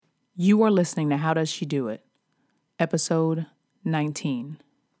You are listening to How Does She Do It? Episode 19.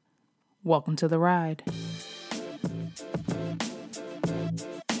 Welcome to the ride.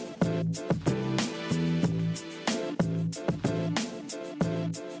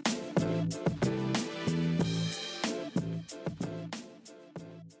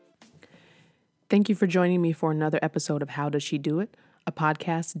 Thank you for joining me for another episode of How Does She Do It? A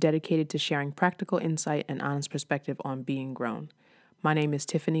podcast dedicated to sharing practical insight and honest perspective on being grown. My name is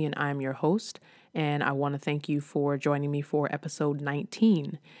Tiffany and I'm your host, and I want to thank you for joining me for episode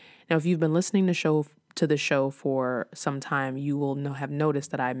 19. Now, if you've been listening to the show for some time, you will have noticed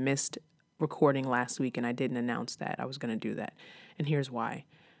that I missed recording last week and I didn't announce that I was going to do that. And here's why.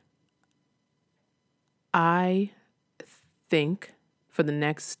 I think for the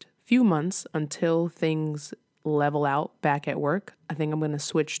next few months until things level out back at work, I think I'm going to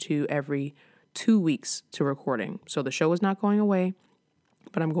switch to every 2 weeks to recording. So the show is not going away,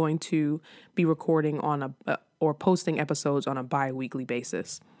 but I'm going to be recording on or posting episodes on a bi-weekly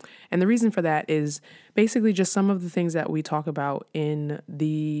basis. And the reason for that is basically just some of the things that we talk about in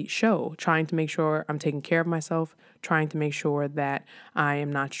the show, trying to make sure I'm taking care of myself, trying to make sure that I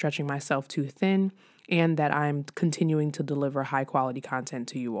am not stretching myself too thin, and that I'm continuing to deliver high quality content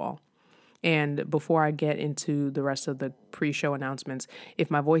to you all. And before I get into the rest of the pre-show announcements,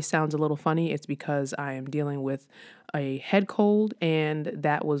 if my voice sounds a little funny, it's because I am dealing with a head cold, and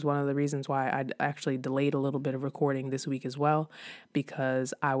that was one of the reasons why I actually delayed a little bit of recording this week as well,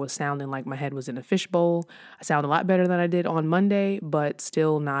 because I was sounding like my head was in a fishbowl. I sound a lot better than I did on Monday, but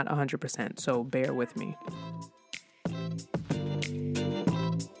still not 100%, so bear with me.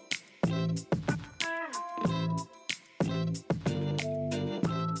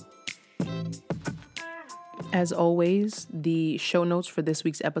 As always, the show notes for this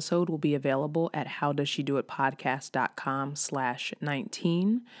week's episode will be available at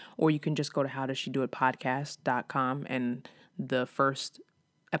howdoesshedoitpodcast.com/19, or you can just go to howdoesshedoitpodcast.com and the first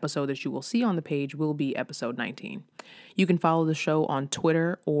episode that you will see on the page will be episode 19. You can follow the show on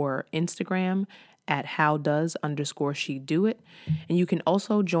Twitter or Instagram at howdoes_she-do-it, and you can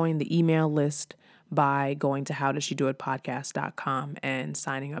also join the email list by going to howdoesshedoitpodcast.com and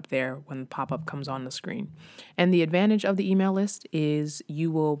signing up there when the pop-up comes on the screen. And the advantage of the email list is you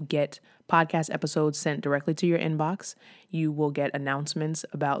will get podcast episodes sent directly to your inbox. You will get announcements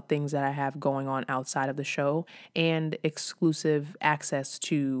about things that I have going on outside of the show and exclusive access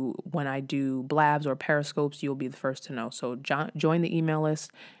to when I do blabs or periscopes. You'll be the first to know. So join the email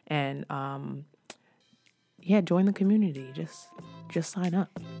list and join the community. Just sign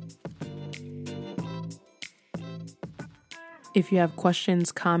up. If you have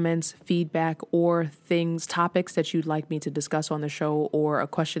questions, comments, feedback, or topics that you'd like me to discuss on the show, or a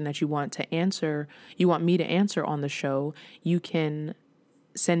question that you want me to answer on the show, you can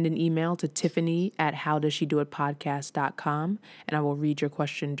send an email to Tiffany at howdoesshedoitpodcast.com, and I will read your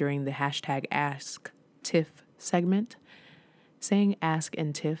question during the hashtag AskTiff segment. Saying ask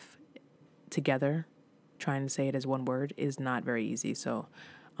and Tiff together, trying to say it as one word, is not very easy. So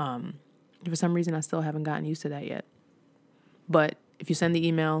for some reason, I still haven't gotten used to that yet. But if you send the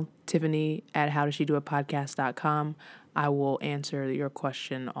email, Tiffany at howdoesshedoitpodcast.com, I will answer your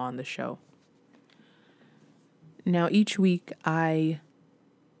question on the show. Now, each week, I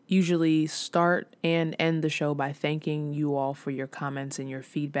usually start and end the show by thanking you all for your comments and your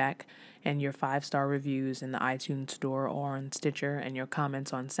feedback and your 5-star reviews in the iTunes Store or on Stitcher and your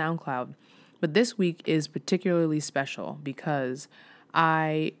comments on SoundCloud. But this week is particularly special because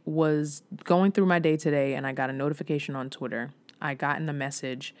I was going through my day today and I got a notification on Twitter. I gotten a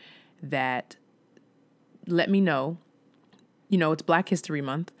message that let me know, it's Black History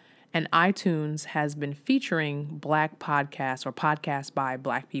Month, and iTunes has been featuring Black podcasts or podcasts by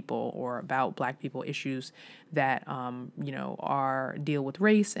Black people or about Black people issues that, deal with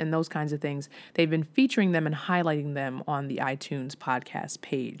race and those kinds of things. They've been featuring them and highlighting them on the iTunes podcast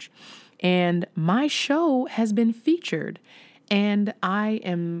page. And my show has been featured. And I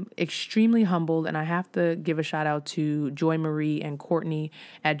am extremely humbled, and I have to give a shout out to Joy Marie and Courtney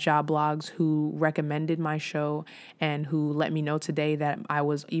at Job Blogs who recommended my show and who let me know today that I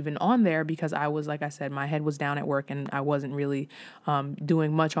was even on there because I was, like I said, my head was down at work and I wasn't really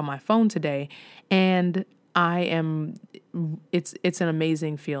doing much on my phone today. And it's an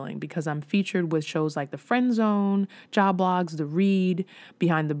amazing feeling because I'm featured with shows like The Friend Zone, Job Blogs, The Read,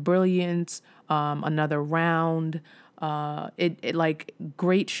 Behind the Brilliance, Another Round, like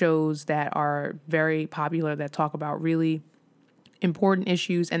great shows that are very popular that talk about really important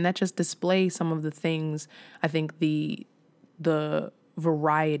issues and that just display some of the things, I think the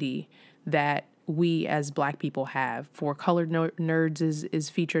variety that we as Black people have. For Colored Nerds is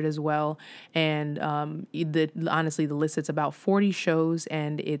featured as well. And honestly, the list, it's about 40 shows,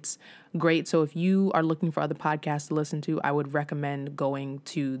 and it's great. So if you are looking for other podcasts to listen to, I would recommend going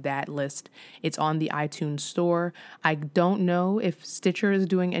to that list. It's on the iTunes store. I don't know if Stitcher is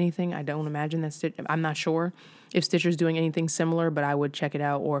doing anything. I don't imagine that I'm not sure if Stitcher is doing anything similar, but I would check it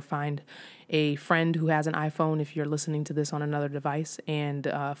out, or find a friend who has an iPhone if you're listening to this on another device,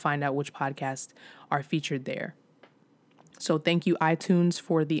 and find out which podcasts are featured there. So thank you, iTunes,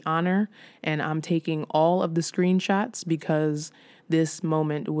 for the honor. And I'm taking all of the screenshots because this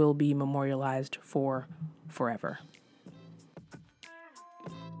moment will be memorialized for forever.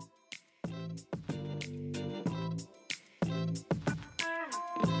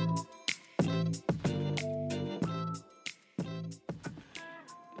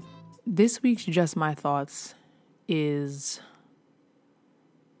 This week's Just My Thoughts is,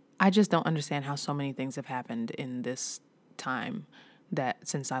 I just don't understand how so many things have happened in this time that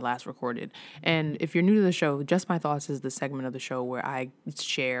since I last recorded. And if you're new to the show, Just My Thoughts is the segment of the show where I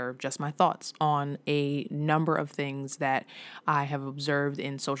share just my thoughts on a number of things that I have observed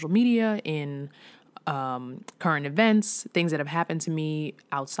in social media, in current events, things that have happened to me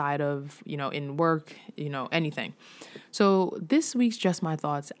outside of, in work, anything. So this week's Just My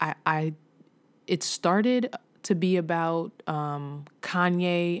Thoughts, it started to be about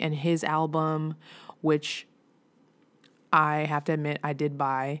Kanye and his album, which I have to admit I did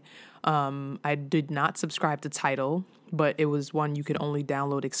buy. I did not subscribe to Tidal, but it was one you could only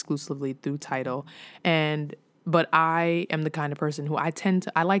download exclusively through Tidal. But I am the kind of person who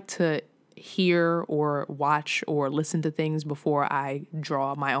I like to hear or watch or listen to things before I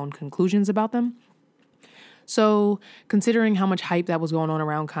draw my own conclusions about them. So considering how much hype that was going on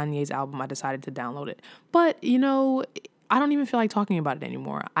around Kanye's album, I decided to download it. But, I don't even feel like talking about it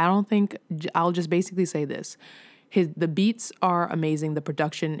anymore. I'll just basically say this. The beats are amazing. The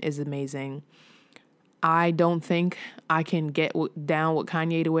production is amazing. I don't think I can get down with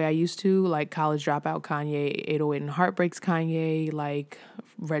Kanye the way I used to, like College Dropout Kanye, 808 and Heartbreaks Kanye, like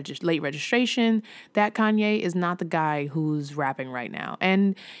Late Registration. That Kanye is not the guy who's rapping right now.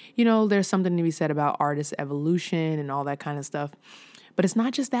 And, there's something to be said about artist evolution and all that kind of stuff. But it's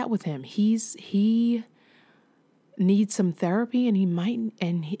not just that with him. He needs some therapy, and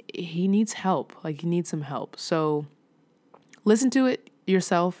he needs help. Like, he needs some help. So listen to it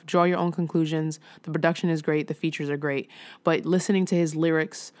yourself, draw your own conclusions. The production is great, the features are great, but listening to his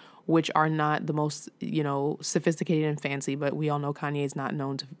lyrics, which are not the most, sophisticated and fancy, but we all know Kanye is not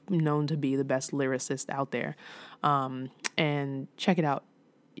known to be the best lyricist out there. And check it out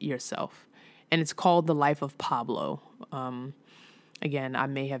yourself. And it's called The Life of Pablo. Again, I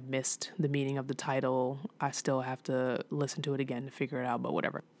may have missed the meaning of the title. I still have to listen to it again to figure it out, but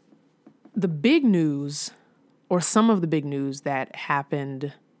whatever. The big news, or some of the big news that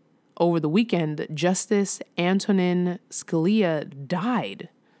happened over the weekend, Justice Antonin Scalia died.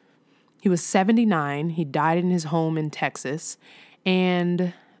 He was 79. He died in his home in Texas,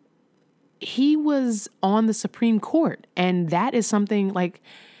 and he was on the Supreme Court. And that is something, like,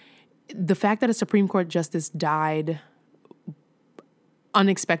 the fact that a Supreme Court justice died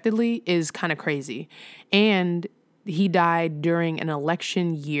unexpectedly is kind of crazy. And he died during an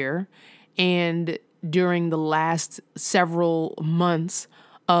election year, and during the last several months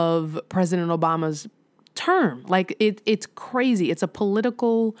of President Obama's term. Like, it's crazy. It's a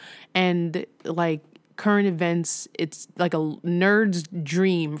political and, like, current events. It's like a nerd's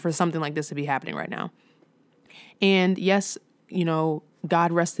dream for something like this to be happening right now. And yes,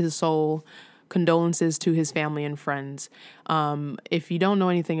 God rest his soul. Condolences to his family and friends. If you don't know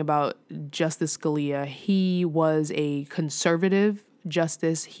anything about Justice Scalia, he was a conservative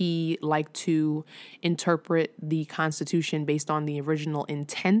justice. He liked to interpret the Constitution based on the original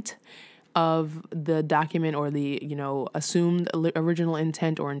intent of the document, or the, assumed original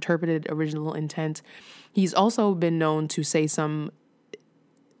intent or interpreted original intent. He's also been known to say some,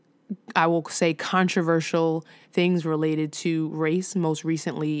 I will say, controversial things related to race, most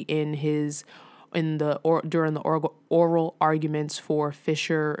recently during the oral arguments for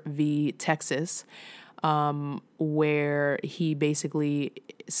Fisher v. Texas, where he basically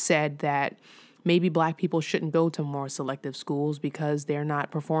said that maybe Black people shouldn't go to more selective schools because they're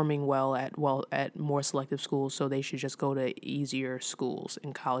not performing well at more selective schools, so they should just go to easier schools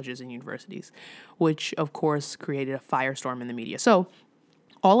and colleges and universities, which of course created a firestorm in the media. So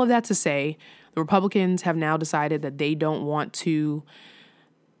all of that to say, the Republicans have now decided that they don't want to,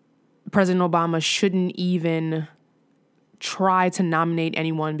 President Obama shouldn't even try to nominate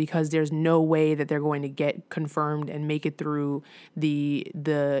anyone because there's no way that they're going to get confirmed and make it through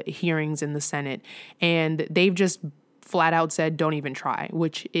the hearings in the Senate. And they've just flat out said, don't even try,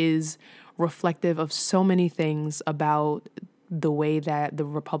 which is reflective of so many things about the way that the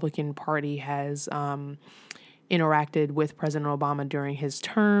Republican Party has interacted with President Obama during his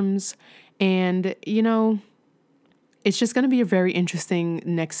terms. And, it's just going to be a very interesting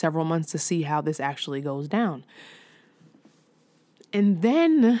next several months to see how this actually goes down. And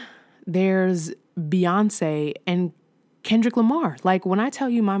then there's Beyonce and Kendrick Lamar. Like, when I tell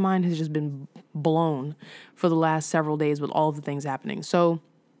you, my mind has just been blown for the last several days with all of the things happening. So,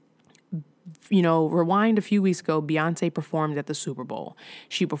 rewind a few weeks ago, Beyonce performed at the Super Bowl.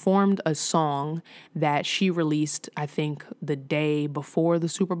 She performed a song that she released, I think, the day before the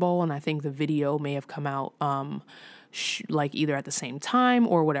Super Bowl, and I think the video may have come out either at the same time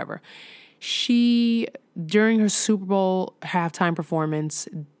or whatever. She, during her Super Bowl halftime performance,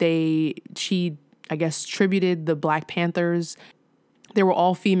 she, I guess, tributed the Black Panthers. They were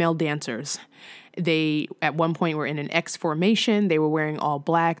all female dancers. They, at one point, were in an X formation. They were wearing all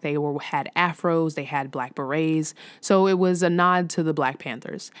black. They had afros. They had black berets. So it was a nod to the Black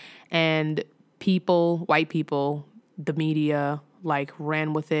Panthers. And white people, the media,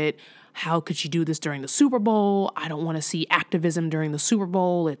 ran with it. How could she do this during the Super Bowl? I don't want to see activism during the Super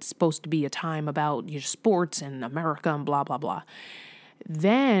Bowl. It's supposed to be a time about your sports and America and blah, blah, blah.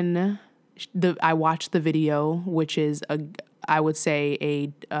 Then I watched the video, which is I would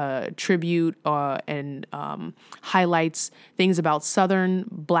say a tribute and highlights things about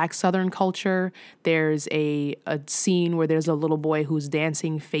Black Southern culture. There's a scene where there's a little boy who's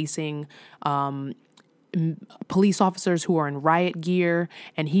dancing facing police officers who are in riot gear,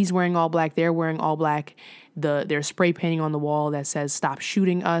 and he's wearing all black. They're wearing all black. There's spray painting on the wall that says "Stop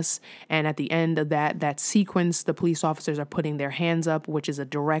shooting us." And at the end of that sequence, the police officers are putting their hands up, which is a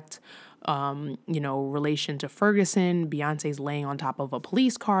direct relation to Ferguson. Beyonce's laying on top of a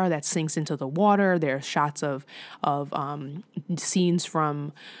police car that sinks into the water. There are shots of scenes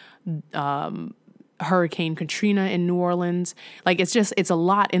from Hurricane Katrina in New Orleans. It's a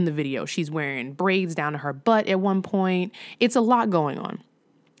lot in the video. She's wearing braids down to her butt at one point. It's a lot going on.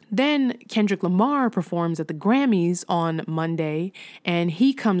 Then Kendrick Lamar performs at the Grammys on Monday, and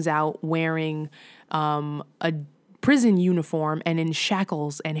he comes out wearing a prison uniform and in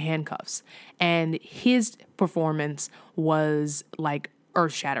shackles and handcuffs. And his performance was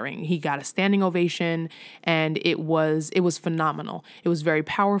earth-shattering. He got a standing ovation, and it was phenomenal. It was very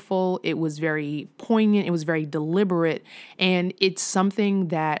powerful. It was very poignant. It was very deliberate. And it's something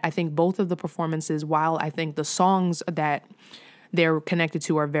that I think both of the performances, while I think the songs that they're connected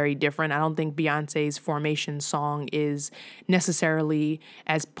to are very different. I don't think Beyonce's Formation song is necessarily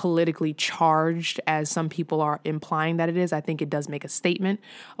as politically charged as some people are implying that it is. I think it does make a statement,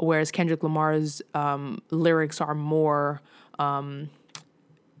 whereas Kendrick Lamar's lyrics are more, in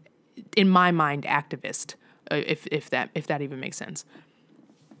my mind, activist, if that even makes sense.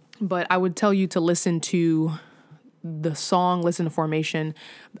 But I would tell you to listen to the song, listen to Formation.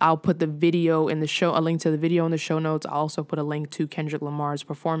 I'll put the video in the show, a link to the video in the show notes. I'll also put a link to Kendrick Lamar's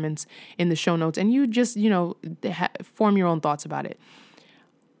performance in the show notes, and you just, form your own thoughts about it.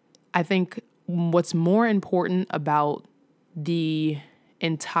 I think what's more important about the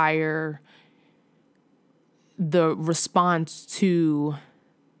response to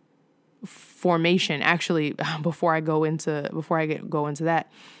Formation, actually, before I go into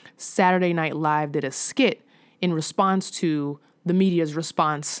that, Saturday Night Live did a skit in response to the media's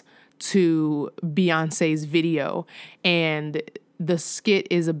response to Beyonce's video. And the skit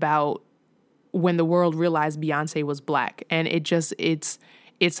is about when the world realized Beyonce was black. And it's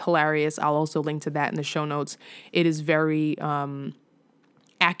hilarious. I'll also link to that in the show notes. It is very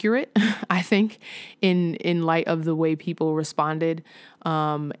accurate, I think, in light of the way people responded.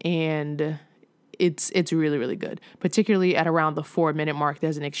 And it's really, really good. Particularly at around the 4-minute mark,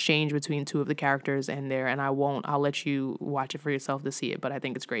 there's an exchange between two of the characters in there, and I'll let you watch it for yourself to see it, but I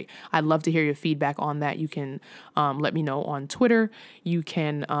think it's great. I'd love to hear your feedback on that. You can let me know on Twitter. You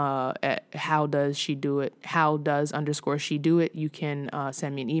can, at how does she do it? _she do it. You can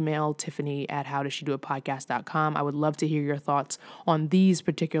send me an email, Tiffany@howdoesshedoitpodcast.com. I would love to hear your thoughts on these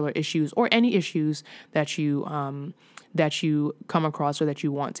particular issues or any issues that you come across or that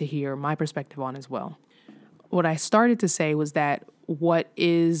you want to hear my perspective on as well. What I started to say was that what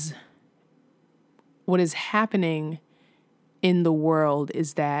is happening in the world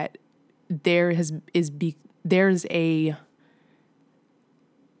is that there's a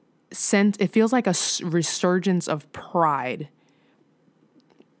sense, it feels like a resurgence of pride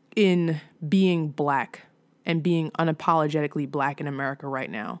in being black and being unapologetically Black in America right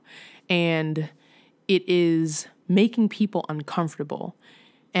now. And it is making people uncomfortable.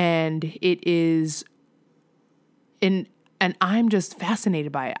 And it is and I'm just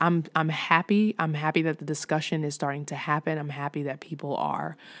fascinated by it. I'm happy. I'm happy that the discussion is starting to happen. I'm happy that people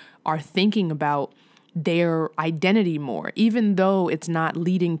are thinking about their identity more, even though it's not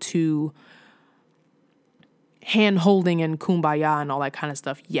leading to hand holding and kumbaya and all that kind of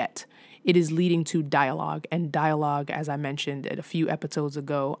stuff yet. It is leading to dialogue, and dialogue, as I mentioned a few episodes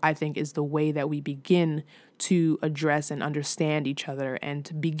ago, I think is the way that we begin to address and understand each other and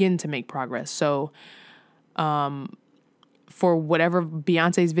to begin to make progress. So, for whatever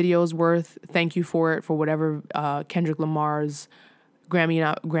Beyonce's video is worth, thank you for it. For whatever Kendrick Lamar's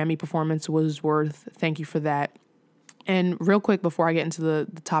Grammy performance was worth, thank you for that. And real quick, before I get into the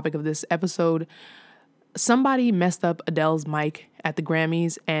topic of this episode, somebody messed up Adele's mic at the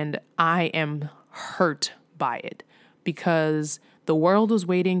Grammys, and I am hurt by it because the world was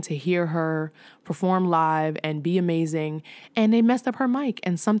waiting to hear her perform live and be amazing, and they messed up her mic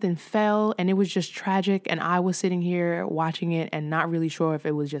and something fell, and it was just tragic. And I was sitting here watching it and not really sure if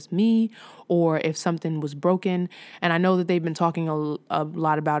it was just me or if something was broken. And I know that they've been talking a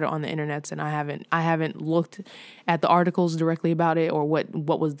lot about it on the internets, and I haven't looked at the articles directly about it or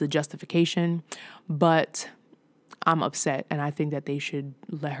what was the justification, but I'm upset, and I think that they should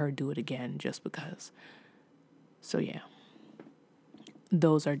let her do it again just because. So yeah.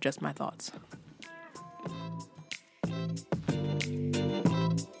 Those are just my thoughts.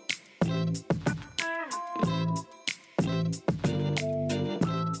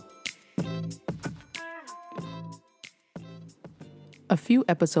 A few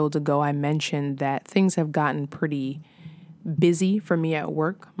episodes ago, I mentioned that things have gotten pretty busy for me at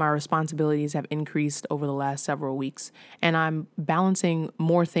work. My responsibilities have increased over the last several weeks, and I'm balancing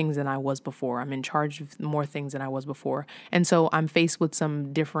more things than I was before. I'm in charge of more things than I was before. And so I'm faced with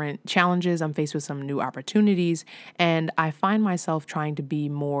some different challenges. I'm faced with some new opportunities, and I find myself trying to be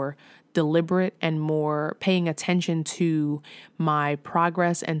more deliberate and more paying attention to my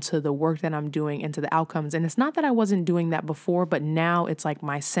progress and to the work that I'm doing and to the outcomes. And it's not that I wasn't doing that before, but now it's like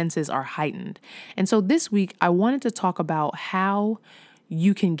my senses are heightened. And so this week I wanted to talk about how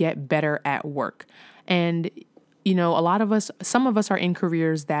you can get better at work. And, you know, some of us are in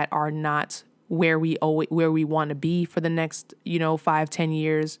careers that are not where we want to be for the next, 5-10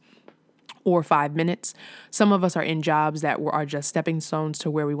 years. Or 5 minutes. Some of us are in jobs that are just stepping stones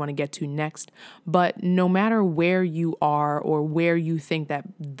to where we want to get to next. But no matter where you are or where you think that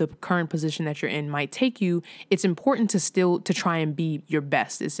the current position that you're in might take you, it's important to try and be your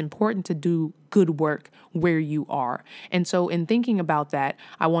best. It's important to do good work where you are. And so in thinking about that,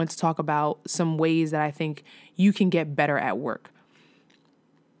 I wanted to talk about some ways that I think you can get better at work.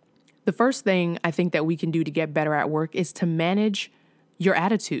 The first thing I think that we can do to get better at work is to manage your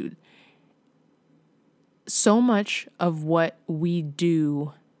attitude. So much of what we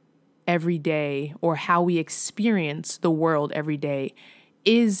do every day or how we experience the world every day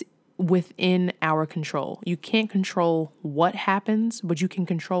is within our control. You can't control what happens, but you can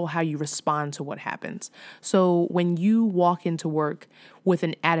control how you respond to what happens. So when you walk into work with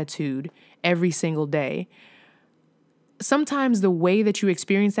an attitude every single day, sometimes the way that you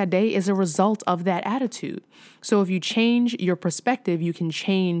experience that day is a result of that attitude. So if you change your perspective, you can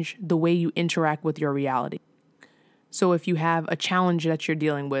change the way you interact with your reality. So if you have a challenge that you're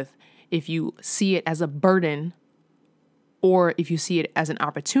dealing with, if you see it as a burden or if you see it as an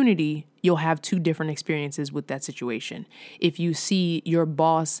opportunity, you'll have two different experiences with that situation. If you see your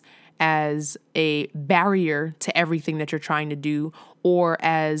boss as a barrier to everything that you're trying to do, or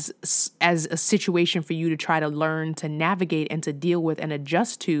as a situation for you to try to learn to navigate and to deal with and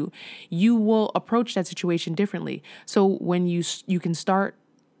adjust to, you will approach that situation differently. So when you can start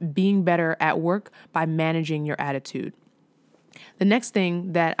being better at work by managing your attitude. The next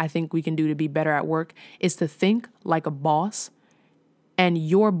thing that I think we can do to be better at work is to think like a boss, and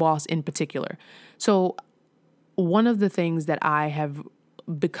your boss in particular. So one of the things that I have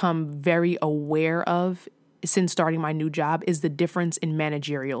become very aware of since starting my new job is the difference in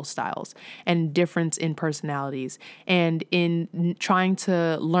managerial styles and difference in personalities. And in trying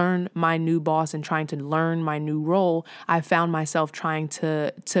to learn my new boss and trying to learn my new role, I found myself trying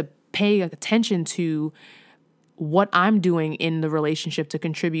to pay attention to what I'm doing in the relationship to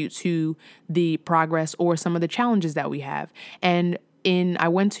contribute to the progress or some of the challenges that we have. And I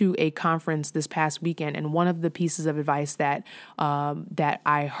went to a conference this past weekend, and one of the pieces of advice that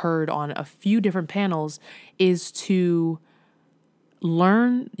I heard on a few different panels is to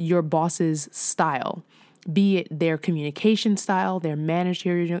learn your boss's style. be it their communication style, their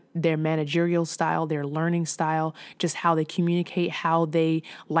managerial style, their learning style, just how they communicate, how they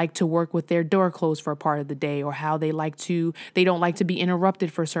like to work with their door closed for a part of the day, or how they don't like to be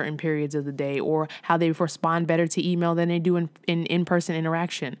interrupted for certain periods of the day, or how they respond better to email than they do in-person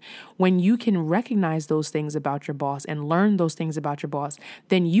interaction. When you can recognize those things about your boss and learn those things about your boss,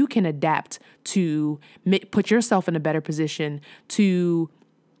 then you can adapt to put yourself in a better position to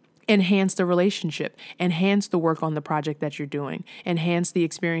enhance the relationship, enhance the work on the project that you're doing, enhance the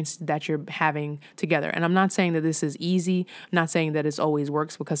experience that you're having together. And I'm not saying that this is easy. I'm not saying that it always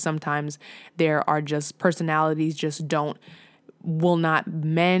works, because sometimes there are just personalities will not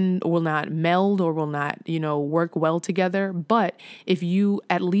meld, or will not, work well together. But if you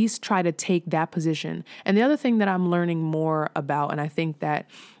at least try to take that position. And the other thing that I'm learning more about, and I think that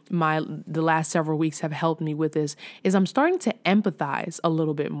the last several weeks have helped me with this, is I'm starting to empathize a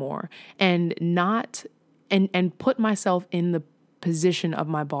little bit more and put myself in the position of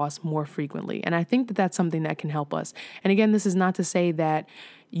my boss more frequently. And I think that that's something that can help us. And again, this is not to say that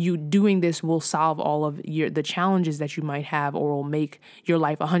you doing this will solve all of the challenges that you might have, or will make your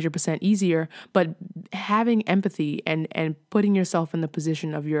life 100% easier. But having empathy and putting yourself in the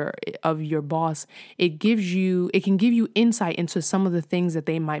position of your boss, it can give you insight into some of the things that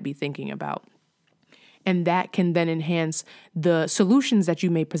they might be thinking about. And that can then enhance the solutions that you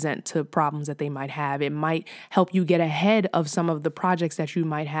may present to problems that they might have. It might help you get ahead of some of the projects that you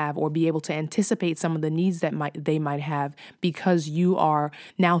might have, or be able to anticipate some of the needs that they might have, because you are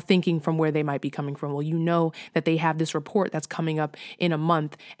now thinking from where they might be coming from. Well, you know that they have this report that's coming up in a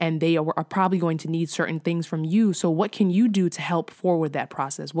month, and they are probably going to need certain things from you. So what can you do to help forward that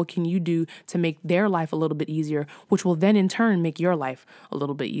process? What can you do to make their life a little bit easier, which will then in turn make your life a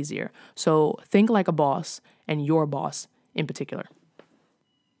little bit easier? So think like a boss, and your boss in particular.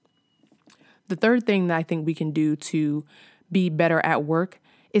 The third thing that I think we can do to be better at work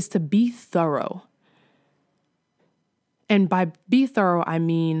is to be thorough. And by be thorough, I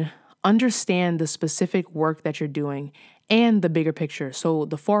mean understand the specific work that you're doing and the bigger picture. So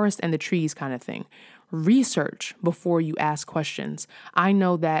the forest and the trees kind of thing. Research before you ask questions. I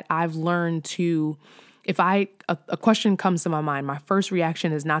know that I've learned to, if a question comes to my mind, my first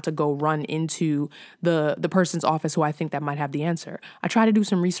reaction is not to go run into the person's office who I think that might have the answer. I try to do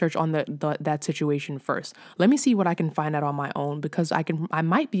some research on that situation first. Let me see what I can find out on my own, because I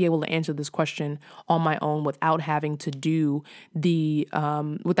might be able to answer this question on my own without having to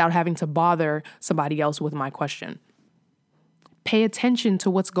bother somebody else with my question. Pay attention to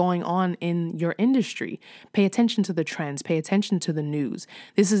what's going on in your industry. Pay attention to the trends. Pay attention to the news.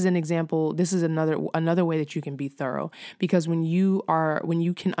 This is an example. This is another way that you can be thorough, because when you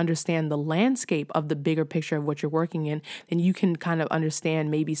can understand the landscape of the bigger picture of what you're working in, then you can kind of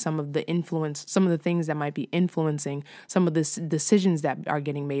understand maybe some of the things that might be influencing some of the decisions that are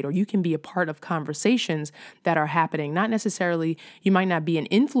getting made, or you can be a part of conversations that are happening. Not necessarily, you might not be an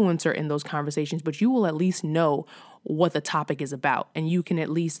influencer in those conversations, but you will at least know what the topic is about. And you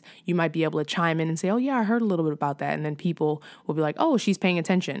might be able to chime in and say, oh yeah, I heard a little bit about that. And then people will be like, oh, she's paying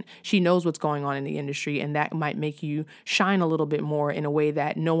attention. She knows what's going on in the industry. And that might make you shine a little bit more in a way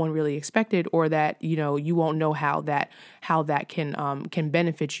that no one really expected, or that, you won't know how that can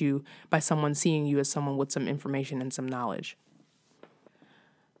benefit you by someone seeing you as someone with some information and some knowledge.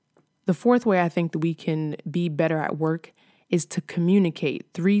 The fourth way I think that we can be better at work is to communicate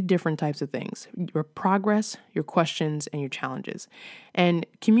 3 different types of things: your progress, your questions, and your challenges. And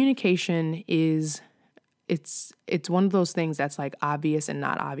communication it's one of those things that's like obvious and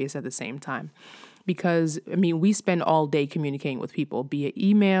not obvious at the same time. Because, we spend all day communicating with people via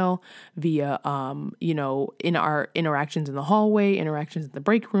email, via, in our interactions in the hallway, interactions in the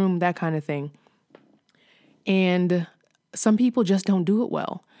break room, that kind of thing. And some people just don't do it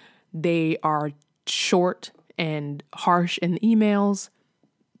well. They are short and harsh in the emails.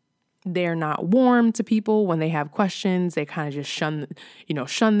 They're not warm to people when they have questions. They kind of just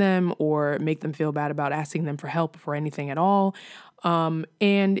shun them, or make them feel bad about asking them for help for anything at all. And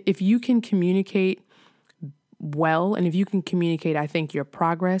if you can communicate well, and if you can communicate, I think, your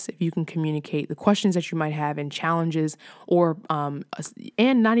progress, if you can communicate the questions that you might have and challenges, or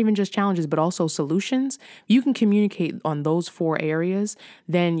and not even just challenges, but also solutions, you can communicate on those 4 areas,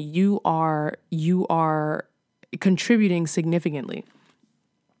 then you are contributing significantly.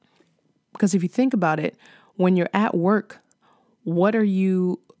 Because if you think about it, when you're at work,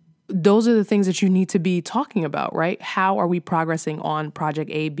 those are the things that you need to be talking about, right? How are we progressing on project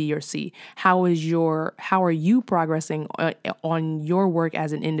A, B, or C? How are you progressing on your work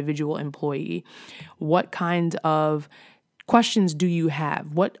as an individual employee? What kind of questions do you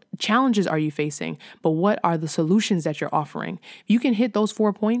have? What challenges are you facing? But what are the solutions that you're offering? You can hit those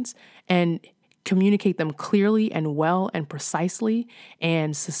 4 points and communicate them clearly and well and precisely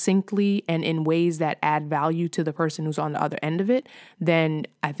and succinctly and in ways that add value to the person who's on the other end of it, then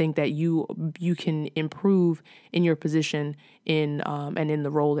I think that you can improve in your position in and in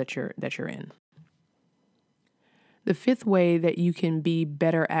the role that you're in. The fifth way that you can be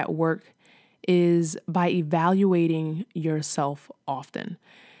better at work is by evaluating yourself often.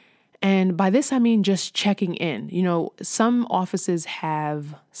 And by this, I mean just checking in. Some offices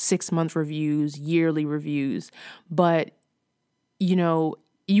have 6-month reviews, yearly reviews, but,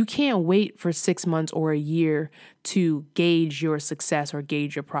 you can't wait for 6 months or a year to gauge your success or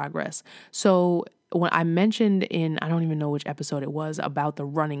gauge your progress. So when I mentioned I don't even know which episode it was, about the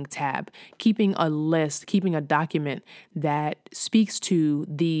running tab, keeping a list, keeping a document that speaks to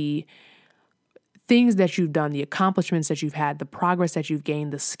the things that you've done, the accomplishments that you've had, the progress that you've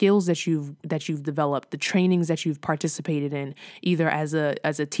gained, the skills that you've developed, the trainings that you've participated in, either as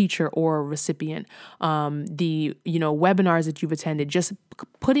a teacher or a recipient, the webinars that you've attended, just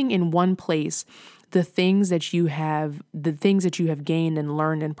putting in one place the things that you have gained and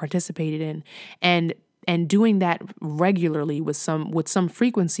learned and participated in, and doing that regularly with some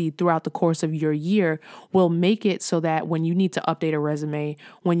frequency throughout the course of your year will make it so that when you need to update a resume,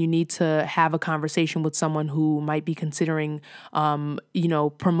 when you need to have a conversation with someone who might be considering,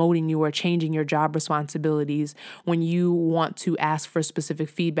 promoting you or changing your job responsibilities, when you want to ask for specific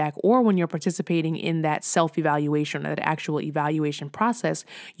feedback, or when you're participating in that self-evaluation or that actual evaluation process,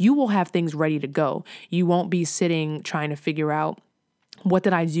 you will have things ready to go. You won't be sitting trying to figure out, what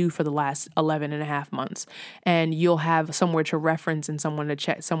did I do for the last 11 and a half months? And you'll have somewhere to reference and somewhere to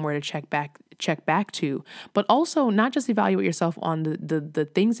check back to. But also not just evaluate yourself on the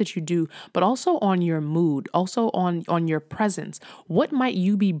things that you do, but also on your mood, also on your presence. What might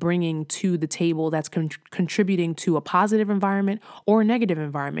you be bringing to the table that's contributing to a positive environment or a negative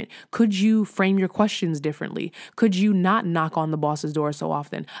environment? Could you frame your questions differently? Could you not knock on the boss's door so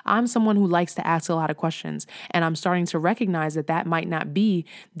often? I'm someone who likes to ask a lot of questions, and I'm starting to recognize that might not be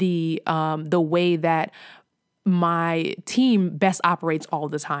the way that my team best operates all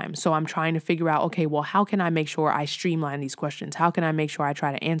the time. So I'm trying to figure out, okay, well, how can I make sure I streamline these questions? How can I make sure I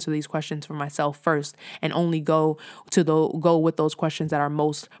try to answer these questions for myself first and only go with those questions that are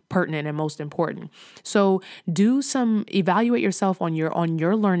most pertinent and most important? So evaluate yourself on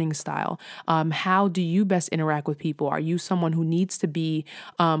your learning style. How do you best interact with people? Are you someone who needs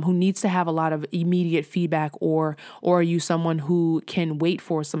to have a lot of immediate feedback, or are you someone who can wait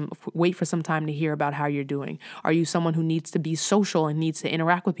for some time to hear about how you're doing? Are you someone who needs to be social and needs to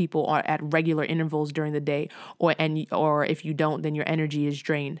interact with people at regular intervals during the day? Or if you don't, then your energy is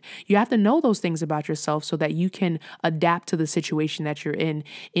drained. You have to know those things about yourself so that you can adapt to the situation that you're in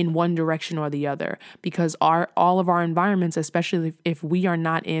one direction or the other. Because all of our environments, especially if you're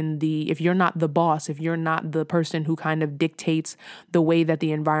not the boss, if you're not the person who kind of dictates the way that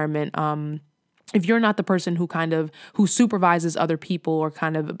the environment, if you're not the person who supervises other people or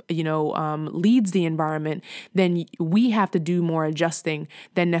leads the environment, then we have to do more adjusting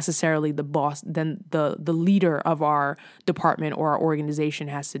than necessarily the boss, than the leader of our department or our organization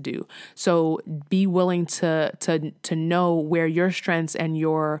has to do. So be willing to know where your strengths and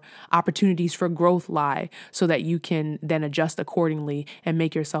your opportunities for growth lie, so that you can then adjust accordingly and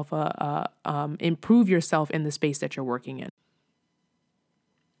make yourself improve yourself in the space that you're working in.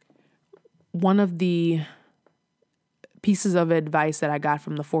 One of the pieces of advice that I got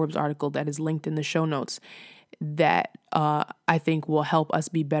from the Forbes article that is linked in the show notes that I think will help us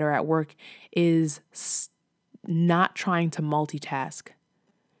be better at work is not trying to multitask.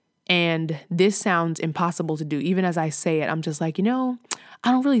 And this sounds impossible to do. Even as I say it, I'm just like,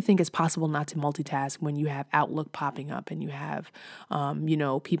 I don't really think it's possible not to multitask when you have Outlook popping up and you have,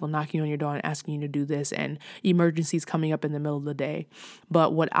 people knocking on your door and asking you to do this and emergencies coming up in the middle of the day.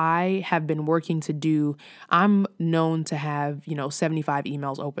 But what I have been working to do, I'm known to have, 75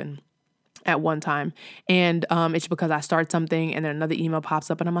 emails open at one time. And it's because I start something and then another email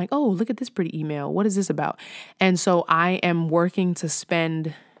pops up and I'm like, oh, look at this pretty email. What is this about? And so I am working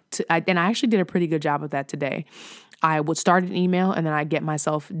and I actually did a pretty good job of that today. I would start an email and then I'd get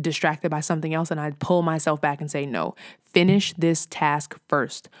myself distracted by something else and I'd pull myself back and say, no, finish this task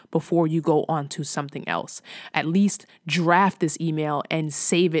first before you go on to something else. At least draft this email and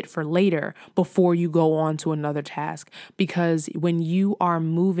save it for later before you go on to another task. Because when you are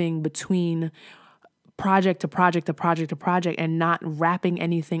moving between project to project to project to project and not wrapping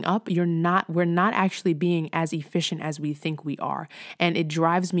anything up, we're not actually being as efficient as we think we are. And it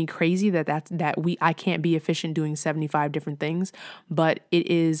drives me crazy I can't be efficient doing 75 different things, but it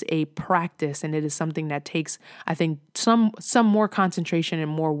is a practice, and it is something that takes, I think, some more concentration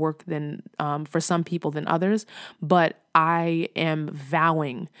and more work than for some people than others. But I am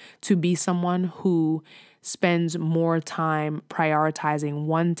vowing to be someone who spends more time prioritizing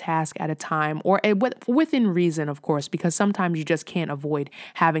one task at a time, or within reason, of course, because sometimes you just can't avoid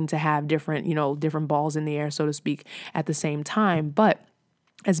having to have different balls in the air, so to speak, at the same time. But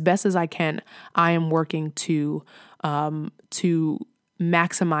as best as I can, I am working to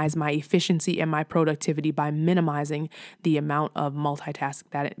maximize my efficiency and my productivity by minimizing the amount of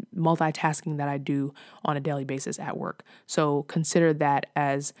multitasking that I do on a daily basis at work. So consider that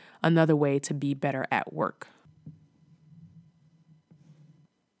as another way to be better at work.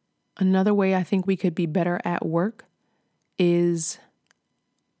 Another way I think we could be better at work is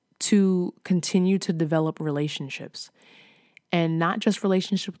to continue to develop relationships. And not just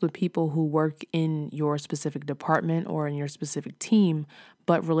relationships with people who work in your specific department or in your specific team,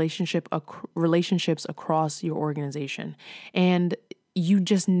 but relationships across your organization. And you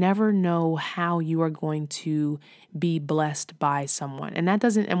just never know how you are going to be blessed by someone. And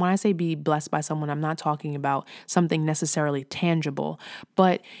when I say be blessed by someone, I'm not talking about something necessarily tangible,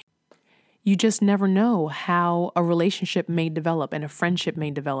 but you just never know how a relationship may develop and a friendship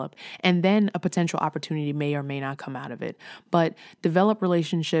may develop, and then a potential opportunity may or may not come out of it. But develop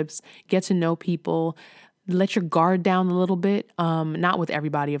relationships, get to know people, let your guard down a little bit. Not with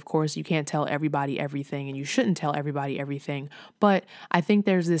everybody, of course. You can't tell everybody everything, and you shouldn't tell everybody everything. But I think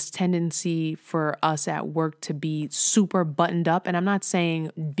there's this tendency for us at work to be super buttoned up. And I'm not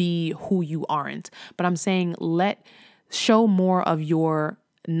saying be who you aren't, but I'm saying show more of your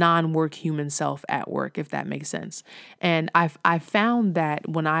non-work human self at work, if that makes sense. And I've found that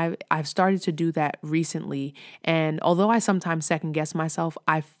when I've started to do that recently, and although I sometimes second guess myself,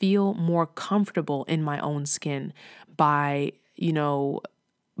 I feel more comfortable in my own skin by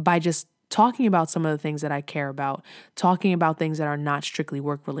just talking about some of the things that I care about, talking about things that are not strictly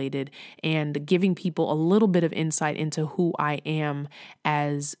work related, and giving people a little bit of insight into who I am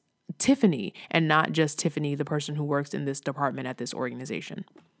as Tiffany, and not just Tiffany, the person who works in this department at this organization.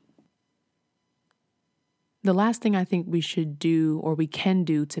 The last thing I think we should do, or we can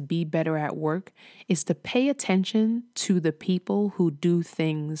do, to be better at work is to pay attention to the people who do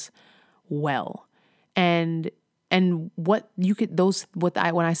things well. And when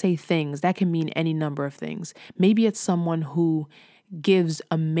I say things, that can mean any number of things. Maybe it's someone who gives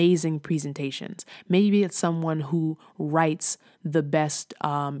amazing presentations. Maybe it's someone who writes the best,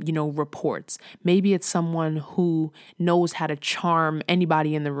 reports. Maybe it's someone who knows how to charm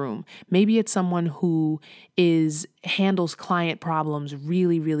anybody in the room. Maybe it's someone who handles client problems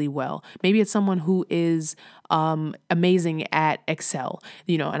really, really well. Maybe it's someone who is amazing at Excel.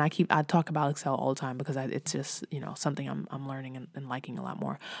 And I talk about Excel all the time because it's just something I'm learning and liking a lot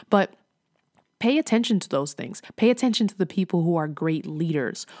more. But pay attention to those things. Pay attention to the people who are great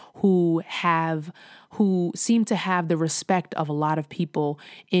leaders, who seem to have the respect of a lot of people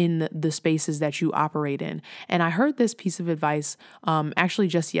in the spaces that you operate in. And I heard this piece of advice, actually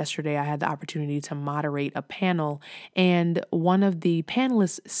just yesterday. I had the opportunity to moderate a panel, and one of the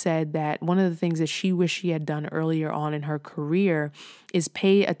panelists said that one of the things that she wished she had done earlier on in her career is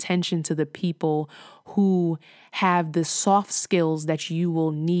pay attention to the people who have the soft skills that you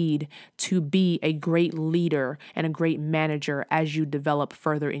will need to be a great leader and a great manager as you develop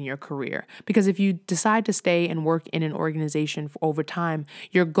further in your career. Because if you decide to stay and work in an organization for over time,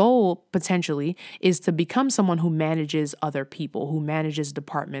 your goal potentially is to become someone who manages other people, who manages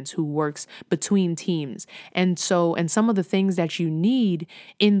departments, who works between teams. And some of the things that you need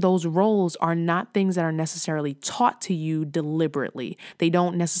in those roles are not things that are necessarily taught to you deliberately. They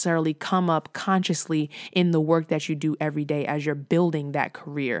don't necessarily come up consciously in the work that you do every day as you're building that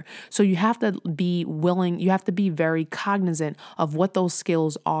career. So you have to be very cognizant of what those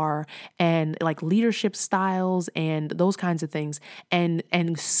skills are, and like leadership styles and those kinds of things, and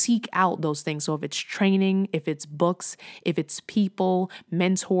seek out those things. So if it's training, if it's books, if it's people,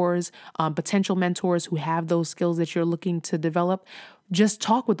 mentors, potential mentors who have those skills that you're looking to develop, just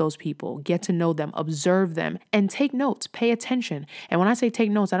talk with those people, get to know them, observe them, and take notes, pay attention. And when I say take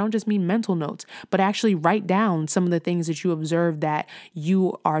notes, I don't just mean mental notes, but actually write down some of the things that you observe that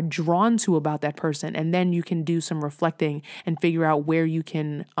you are drawn to about that person. And then you can do some reflecting and figure out where you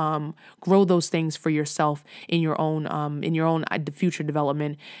can grow those things for yourself in your own future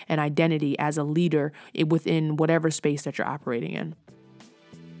development and identity as a leader within whatever space that you're operating in.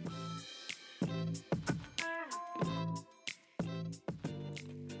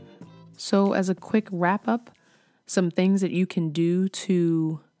 So as a quick wrap up, some things that you can do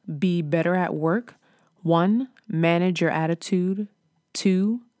to be better at work. 1, manage your attitude.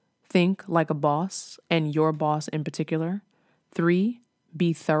 2, think like a boss and your boss in particular. 3,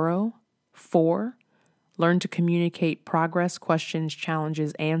 be thorough. 4, learn to communicate progress, questions,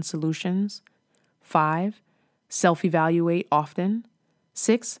 challenges, and solutions. 5, self-evaluate often.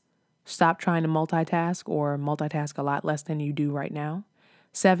 6, stop trying to multitask or multitask a lot less than you do right now.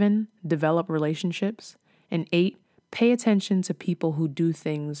 7, develop relationships. And 8, pay attention to people who do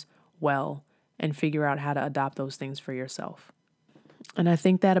things well and figure out how to adopt those things for yourself. And I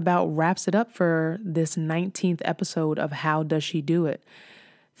think that about wraps it up for this 19th episode of How Does She Do It?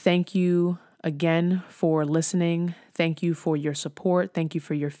 Thank you again for listening. Thank you for your support. Thank you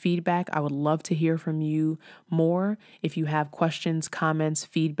for your feedback. I would love to hear from you more. If you have questions, comments,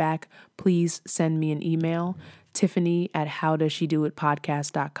 feedback, please send me an email,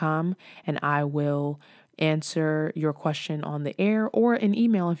 Tiffany@howdoesshedoitpodcast.com, and I will answer your question on the air, or an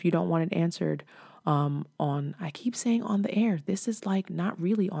email if you don't want it answered I keep saying on the air. This is like not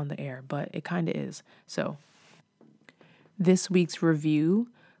really on the air, but it kind of is. So this week's review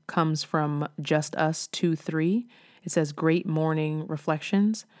comes from Just Us 23. It says, "Great morning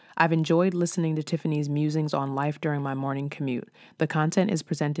reflections. I've enjoyed listening to Tiffany's musings on life during my morning commute. The content is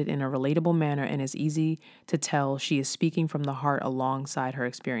presented in a relatable manner and is easy to tell she is speaking from the heart alongside her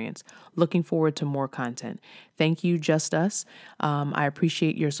experience. Looking forward to more content." Thank you, Just Us. I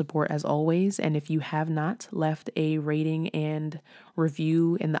appreciate your support as always. And if you have not left a rating and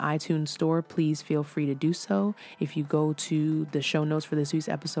review in the iTunes store, please feel free to do so. If you go to the show notes for this week's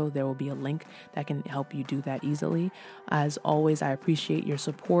episode, there will be a link that can help you do that easily. As always, I appreciate your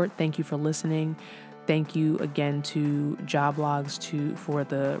support. Thank you for listening. Thank you again to Joblogs for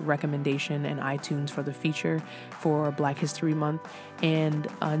the recommendation and iTunes for the feature for Black History Month. And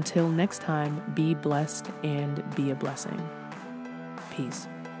until next time, be blessed and be a blessing. Peace.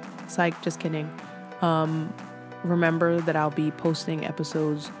 Psych, just kidding. Remember that I'll be posting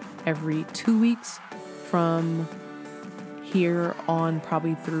episodes every 2 weeks from here on,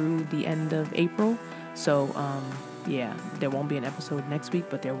 probably through the end of April. So, there won't be an episode next week,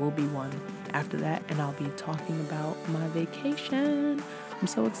 but there will be one after that, and I'll be talking about my vacation. I'm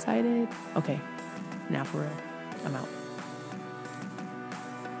so excited. Okay, now for real, I'm out.